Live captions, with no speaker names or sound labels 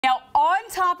On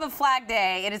top of Flag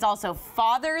Day, it is also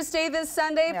Father's Day this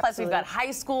Sunday. Plus, we've got high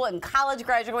school and college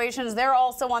graduations. They're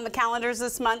also on the calendars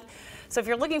this month. So if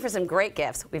you're looking for some great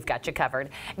gifts, we've got you covered.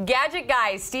 Gadget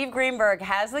Guy Steve Greenberg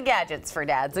has the gadgets for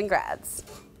dads and grads.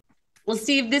 Well,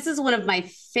 Steve, this is one of my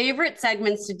favorite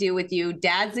segments to do with you,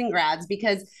 dads and grads,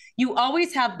 because you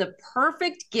always have the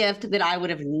perfect gift that I would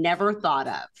have never thought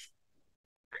of.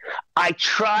 I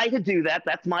try to do that.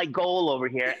 That's my goal over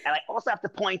here. And I also have to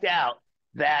point out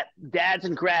that dads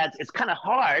and grads, it's kind of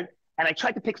hard. And I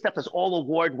tried to pick stuff that's all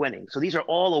award-winning. So these are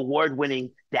all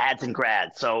award-winning dads and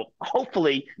grads. So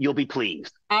hopefully you'll be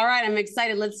pleased. All right, I'm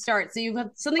excited. Let's start. So you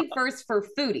have something first for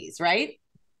foodies, right?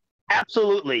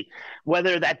 Absolutely.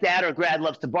 Whether that dad or grad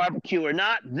loves to barbecue or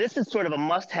not, this is sort of a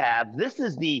must-have. This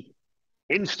is the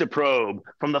InstaProbe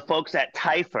from the folks at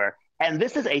Tyfer. And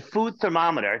this is a food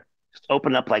thermometer. Just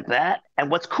open up like that. And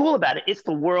what's cool about it, it's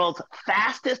the world's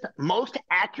fastest, most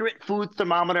accurate food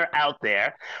thermometer out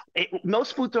there.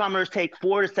 Most food thermometers take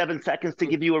 4 to 7 seconds to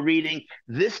give you a reading.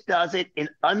 This does it in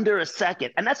under a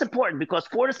second. And that's important because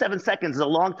 4 to 7 seconds is a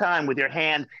long time with your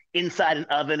hand inside an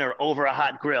oven or over a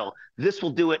hot grill. This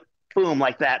will do it boom,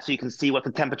 like that, so you can see what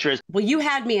the temperature is. Well, you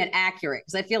had me at accurate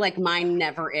because I feel like mine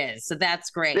never is. So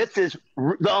that's great. This is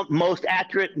the most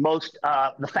accurate,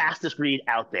 the fastest read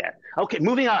out there. Okay,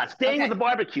 moving on. Staying with the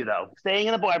barbecue, though. Staying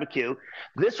in the barbecue.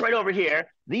 This right over here,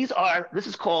 this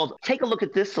is called, take a look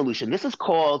at this solution. This is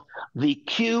called the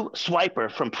Q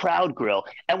Swiper from Proud Grill.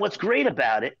 And what's great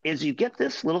about it is you get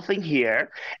this little thing here,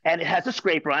 and it has a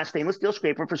scraper on it, stainless steel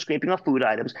scraper for scraping off food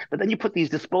items. But then you put these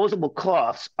disposable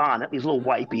cloths on it, these little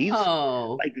wipies,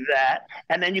 like that.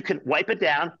 And then you can wipe it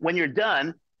down. When you're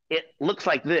done, it looks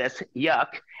like this, yuck.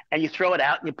 And you throw it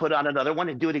out and you put on another one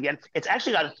and do it again. It's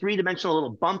actually got a 3-dimensional little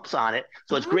bumps on it.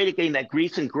 So it's great at getting that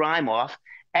grease and grime off.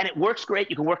 And it works great.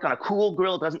 You can work on a cool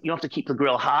grill. You don't have to keep the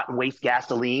grill hot and waste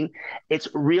gasoline. It's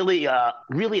really a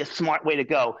smart way to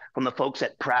go from the folks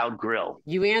at Proud Grill.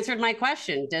 You answered my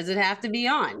question. Does it have to be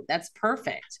on? That's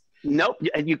perfect. Nope.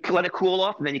 And you let it cool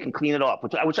off and then you can clean it off,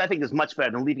 which I think is much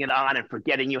better than leaving it on and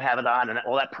forgetting you have it on and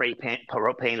all that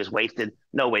propane is wasted.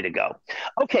 No way to go.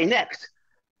 Okay, next.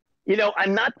 You know,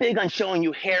 I'm not big on showing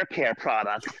you hair care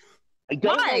products. I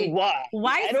don't know why.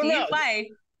 Why, Steve? Why?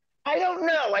 I don't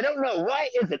know. Why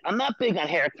is it? I'm not big on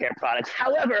hair care products.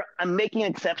 However, I'm making an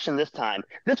exception this time.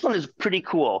 This one is pretty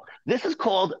cool. This is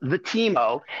called the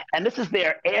Timo, and this is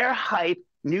their Air Hype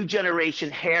new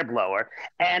generation hair blower.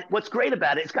 And what's great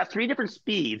about it, it's got 3 different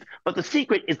speeds, but the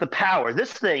secret is the power.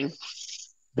 This thing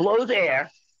blows air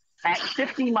at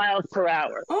 50 miles per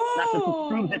hour. Not to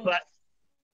prove it, but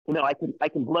you know, I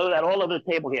can blow that all over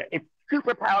the table here. It's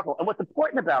super powerful. And what's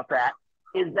important about that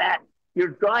is that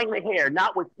you're drying the hair,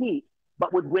 not with heat,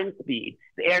 but with wind speed,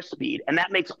 the air speed. And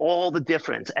that makes all the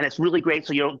difference. And it's really great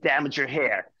so you don't damage your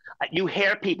hair. You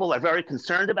hair people are very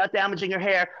concerned about damaging your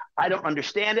hair. I don't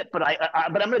understand it, but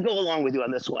I'm going to go along with you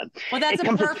on this one. Well, that's a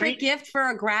perfect gift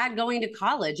for a grad going to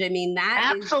college. I mean,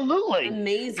 that is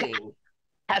amazing.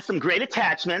 Has some great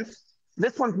attachments.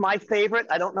 This one's my favorite.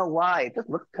 I don't know why. It just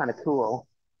looks kind of cool.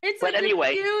 It's a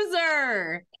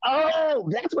diffuser. Oh,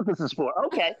 that's what this is for.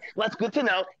 Okay, well, that's good to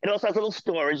know. It also has a little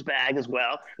storage bag as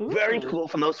well. Very cool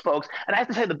from those folks. And I have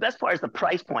to say, the best part is the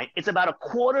price point. It's about a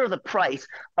quarter of the price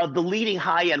of the leading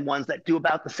high-end ones that do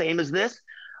about the same as this.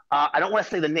 I don't want to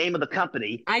say the name of the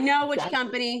company. I know which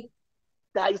company.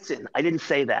 Dyson. I didn't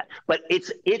say that. But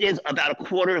it is about a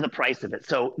quarter of the price of it.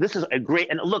 So this is a great,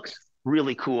 and it looks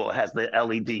really cool. It has the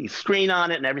LED screen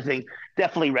on it and everything.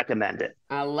 Definitely recommend it.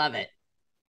 I love it.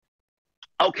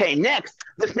 Okay,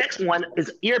 this next one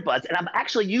is earbuds, and I'm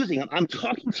actually using them. I'm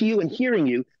talking to you and hearing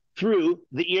you through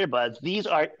the earbuds. These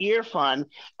are Earfun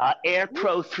Air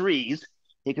Pro 3s.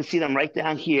 You can see them right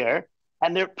down here,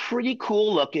 and they're pretty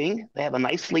cool looking. They have a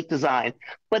nice sleek design.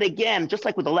 But again, just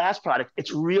like with the last product,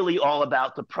 it's really all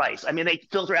about the price. I mean, they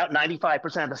filter out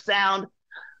 95% of the sound,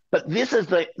 but this is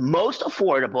the most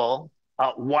affordable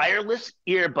wireless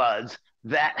earbuds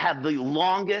that have the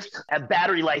longest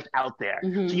battery life out there.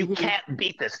 So you can't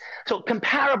beat this. So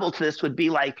comparable to this would be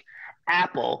like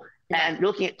Apple, and you're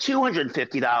looking at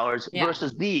 $250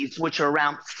 versus these, which are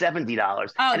around $70.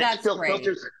 Oh, and that's it still great.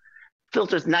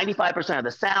 filters 95% of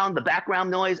the sound, the background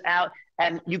noise out,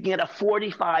 and you can get a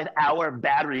 45-hour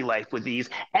battery life with these.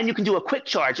 And you can do a quick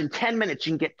charge. In 10 minutes,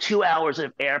 you can get 2 hours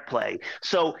of airplay.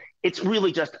 So it's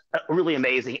really just really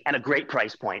amazing and a great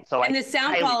price point. So the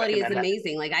sound quality is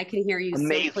amazing. Like I can hear you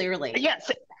so clearly. Yes,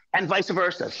 and vice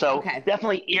versa. So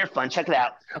definitely Earfun. Check it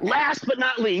out. Last but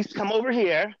not least, come over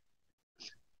here.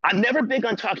 I'm never big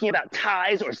on talking about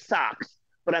ties or socks,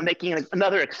 but I'm making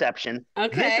another exception.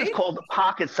 This is called the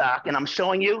pocket sock, and I'm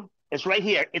showing you. It's right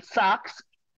here. It's socks.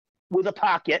 with a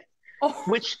pocket,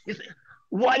 which is,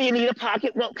 why do you need a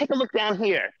pocket? Well, take a look down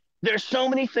here. There's so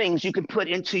many things you can put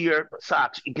into your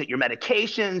socks. You get your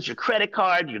medications, your credit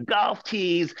card, your golf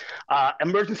tees,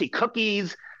 emergency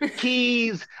cookies,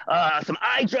 keys, some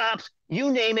eye drops,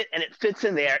 you name it, and it fits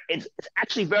in there. It's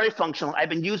actually very functional. I've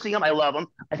been using them. I love them.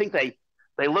 I think they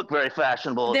look very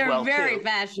fashionable as well, They're very too.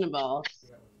 fashionable.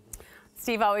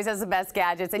 Steve always has the best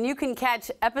gadgets, and you can catch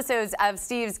episodes of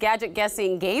Steve's gadget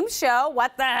guessing game show,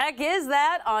 What the Heck Is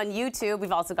That, on YouTube.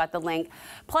 We've also got the link,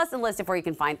 plus a list of where you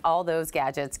can find all those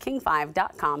gadgets,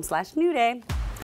 king5.com/newday.